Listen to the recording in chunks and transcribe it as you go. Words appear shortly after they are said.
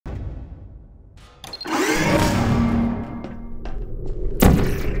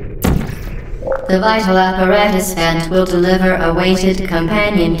The vital apparatus vent will deliver a weighted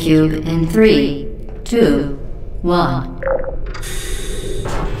companion cube in 3, 2, 1.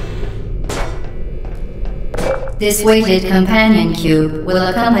 This weighted companion cube will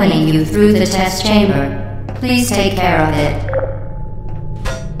accompany you through the test chamber. Please take care of it.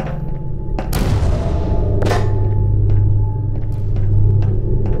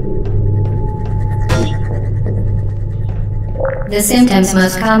 The symptoms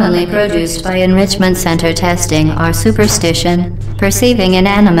most commonly produced by enrichment center testing are superstition, perceiving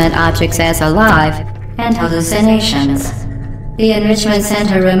inanimate objects as alive, and hallucinations. The enrichment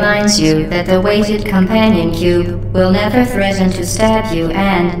center reminds you that the weighted companion cube will never threaten to stab you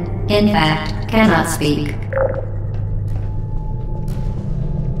and, in fact, cannot speak.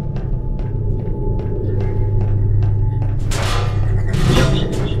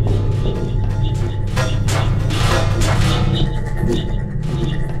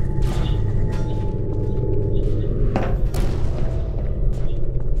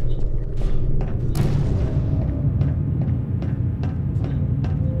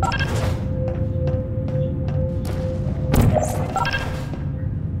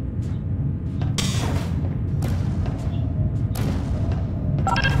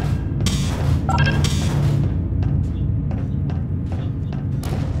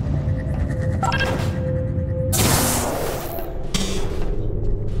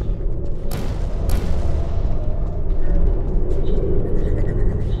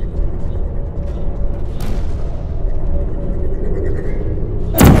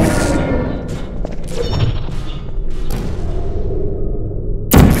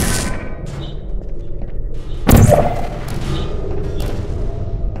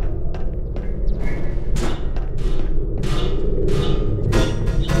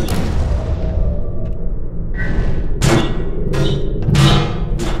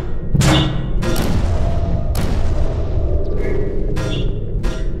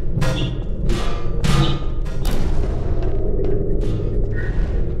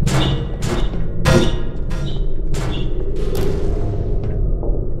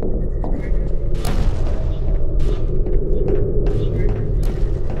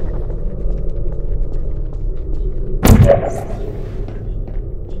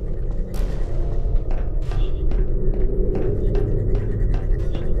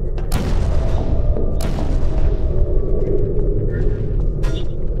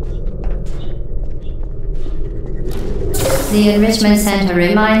 The enrichment center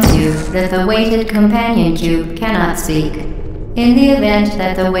reminds you that the weighted companion cube cannot speak. In the event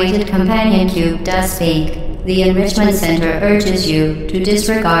that the weighted companion cube does speak, the enrichment center urges you to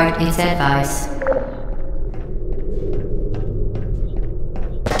disregard its advice.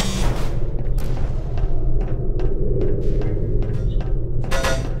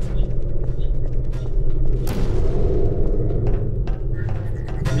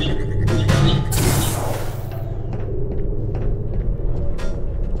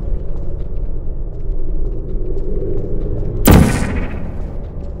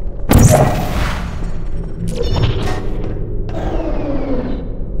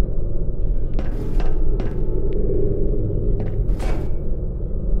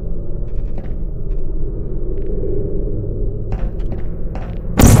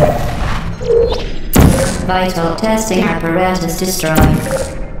 Vital testing apparatus destroyed.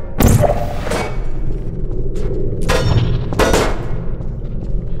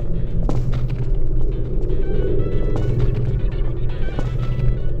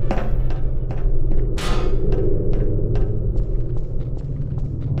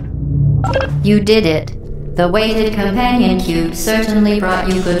 You did it. The weighted companion cube certainly brought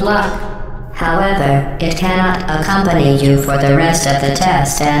you good luck. However, it cannot accompany you for the rest of the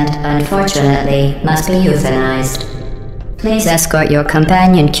test and, unfortunately, must be euthanized. Please escort your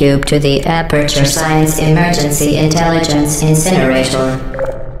companion cube to the Aperture Science Emergency Intelligence Incinerator.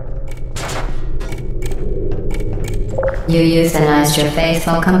 You euthanized your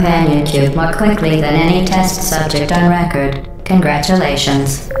faithful companion cube more quickly than any test subject on record.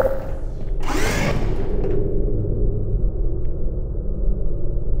 Congratulations.